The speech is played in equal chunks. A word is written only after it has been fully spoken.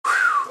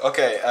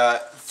Okay,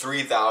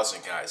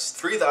 3,000 guys.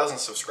 3,000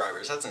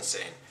 subscribers. That's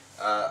insane.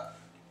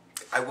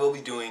 I will be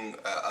doing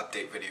an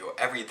update video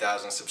every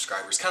 1,000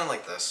 subscribers, kind of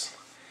like this.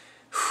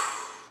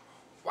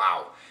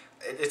 Wow.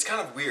 It's kind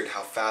of weird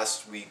how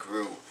fast we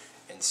grew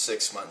in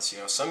 6 months. You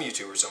know, some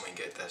YouTubers only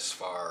get this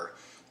far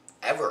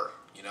ever.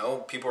 You know,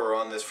 people are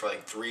on this for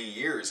like 3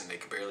 years and they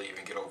could barely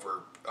even get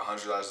over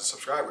 100,000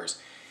 subscribers.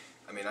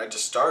 I mean, I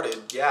just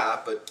started, yeah,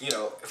 but you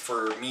know,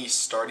 for me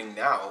starting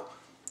now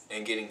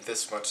and getting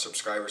this much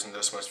subscribers and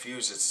this much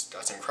views,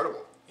 that's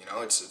incredible. You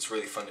know, it's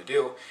really fun to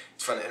do.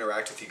 It's fun to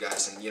interact with you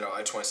guys, and you know,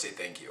 I just want to say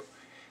thank you.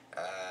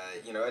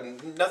 You know,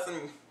 and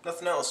nothing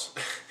else.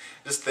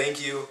 Just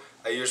thank you.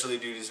 I usually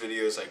do these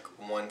videos like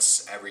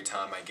once every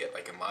time I get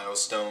like a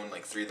milestone,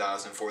 like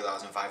 3,000,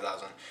 4,000,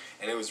 5,000,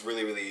 and it was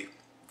really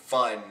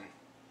fun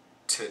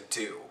to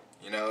do.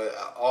 You know,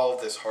 all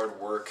of this hard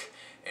work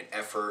and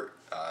effort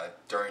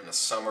during the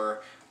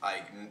summer.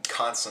 I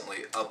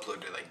constantly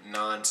uploaded like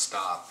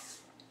non-stop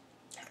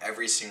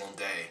every single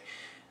day,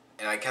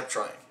 and I kept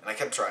trying, and I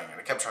kept trying, and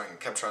I kept trying, and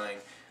kept trying.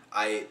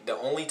 The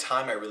only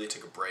time I really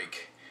took a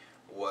break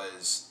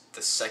was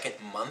the second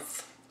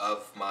month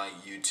of my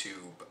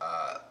YouTube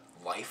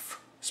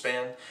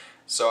lifespan.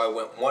 So I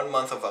went 1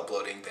 month of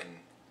uploading, then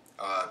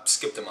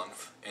skipped a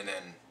month, and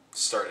then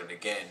started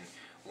again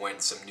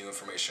when some new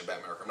information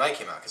about Arkham Knight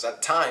came out. Because at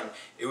the time,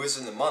 it was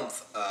in the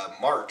month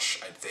March,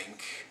 I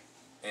think,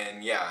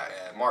 and yeah,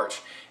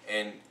 March,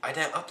 and I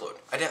didn't upload.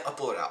 I didn't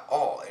upload at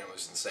all, and it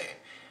was insane.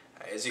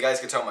 As you guys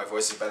can tell, my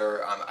voice is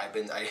better.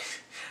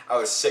 I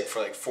was sick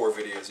for like 4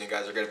 videos, and you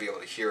guys are gonna be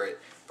able to hear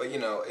it. But you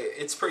know,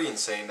 it's pretty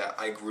insane that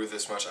I grew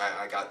this much.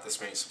 I got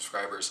this many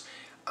subscribers.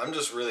 I'm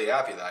just really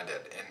happy that I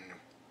did. And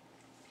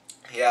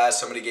yeah,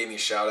 somebody gave me a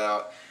shout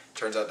out.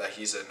 Turns out that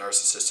he's a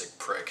narcissistic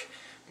prick,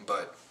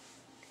 but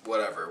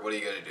whatever. What are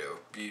you gonna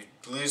do? You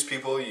lose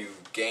people, you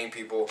gain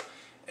people,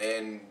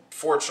 and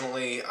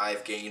fortunately,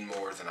 I've gained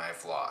more than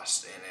I've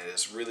lost, and it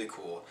is really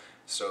cool.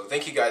 So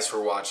thank you guys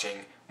for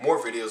watching. More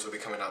videos will be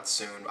coming out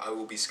soon. I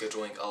will be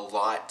scheduling a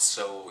lot,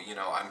 so you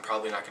know, I'm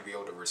probably not going to be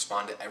able to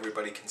respond to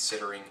everybody,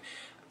 considering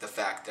the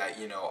fact that,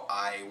 you know,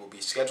 I will be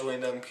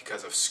scheduling them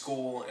because of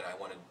school, and I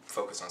want to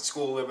focus on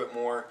school a little bit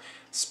more.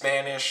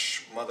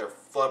 Spanish, mother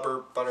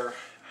flubber butter.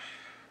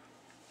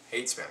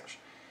 Hate Spanish.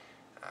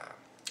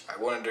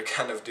 I wanted to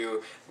kind of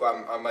do,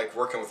 well, I'm like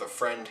working with a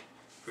friend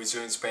who's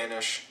doing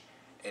Spanish,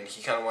 and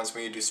he kind of wants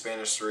me to do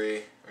Spanish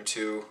 3 or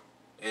 2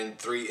 and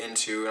 3 and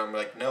 2, and I'm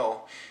like,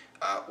 no,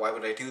 why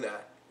would I do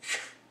that?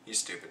 You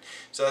stupid.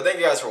 So thank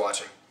you guys for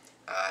watching.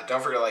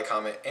 Don't forget to like,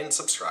 comment, and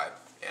subscribe,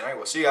 and I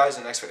will see you guys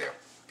in the next video.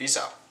 Peace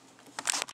out.